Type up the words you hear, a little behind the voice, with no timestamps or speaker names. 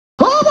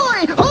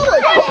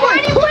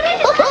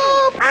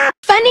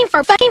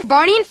for fucking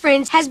Barney and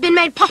Friends has been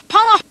made by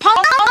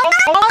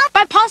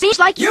policies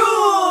like you.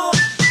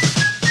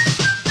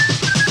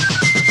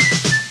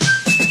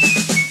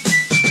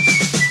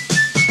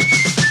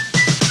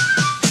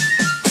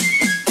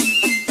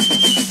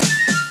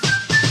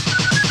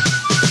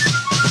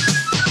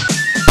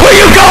 Will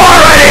you go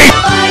already?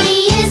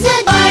 Barney is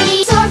a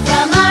Barney soar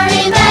from our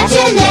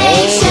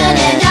imagination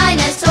and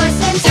dinosaurs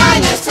and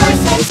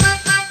dinosaurs.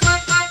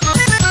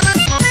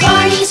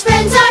 Barney's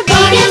friends are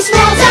Barney's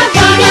friends are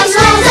Barney's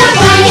friends are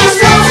Barney's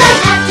friends are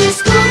after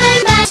school they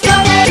match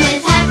your head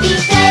with happy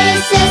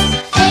faces.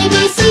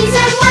 ABCs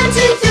and 1, 2,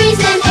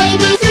 3s and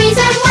AB3s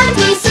and 1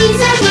 BCs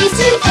and B's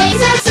 2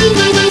 A's and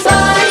CDs.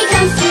 Barney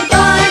comes to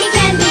Barney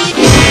can be.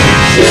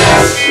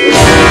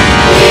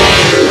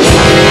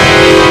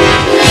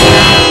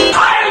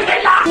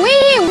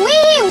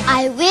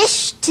 I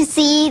wish to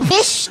see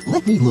fish.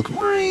 Let me look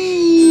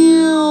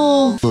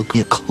real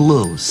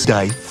close.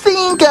 I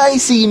think I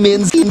see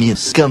Min's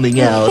coming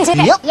out.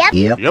 Yep.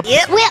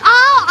 We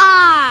all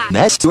are.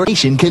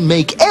 Masturbation can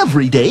make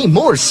every day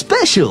more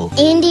special.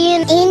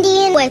 Indian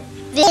with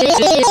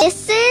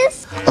this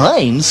is.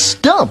 I'm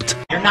stumped.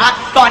 You're not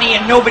funny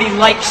and nobody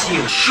likes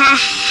you.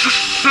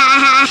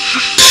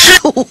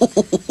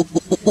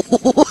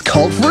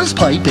 Called for his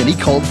pipe and he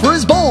called for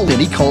his bowl. And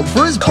he called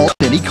for his pipe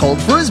and he called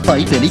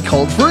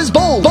for his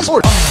bowl.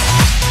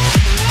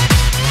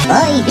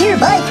 I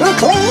hereby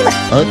proclaim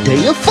a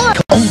day of fun.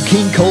 Oh,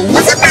 King Cole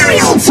was a merry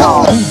old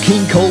soul. Oh,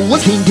 King Cole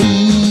was King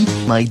D.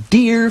 My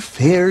dear,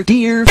 fair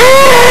dear.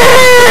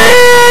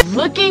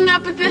 Looking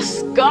up at the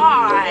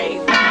sky.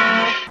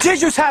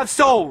 Did have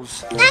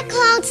souls? That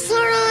cloud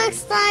sort of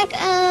looks like,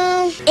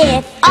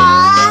 if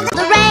all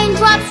the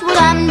raindrops were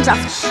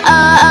gumdrops,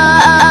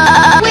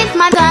 with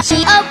my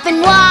tushy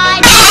open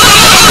wide.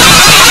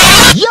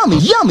 Yummy,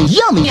 yummy,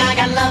 yummy. I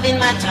got love in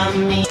my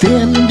tummy.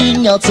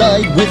 Standing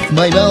outside with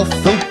my mouth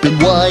open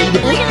wide.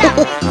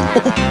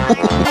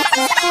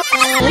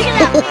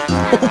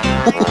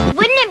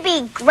 Wouldn't it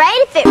be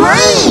great if it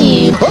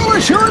rained? Oh,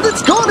 sure,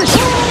 that's gonna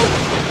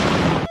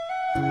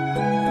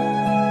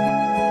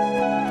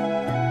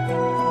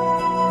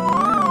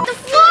The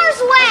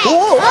floor's wet.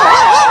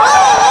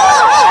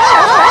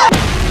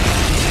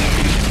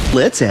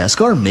 Let's ask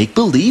our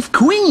make-believe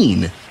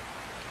queen.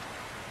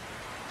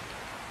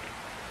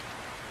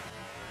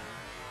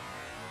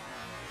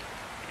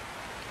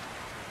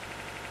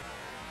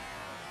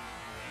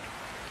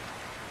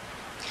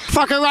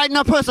 Fuck her right in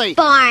the pussy.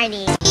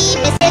 Barney is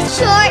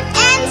short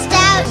and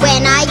stout.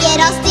 When I get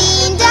all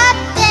steamed up,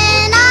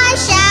 then I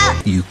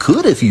shout. You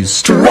could if you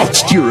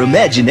stretched your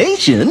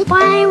imagination.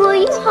 Barney, will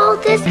you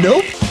hold this?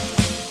 Nope.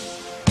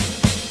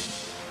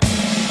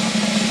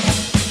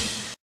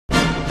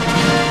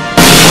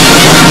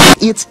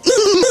 It's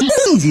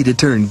easy to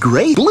turn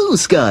gray blue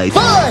sky.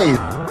 5,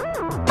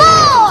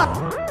 4,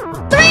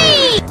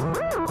 3,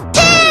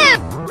 2,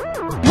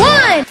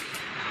 1.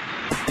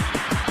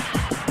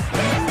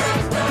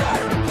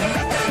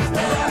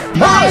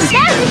 Nice.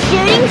 That's a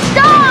shooting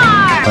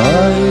star. I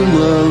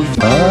love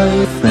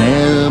my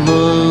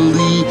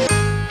family.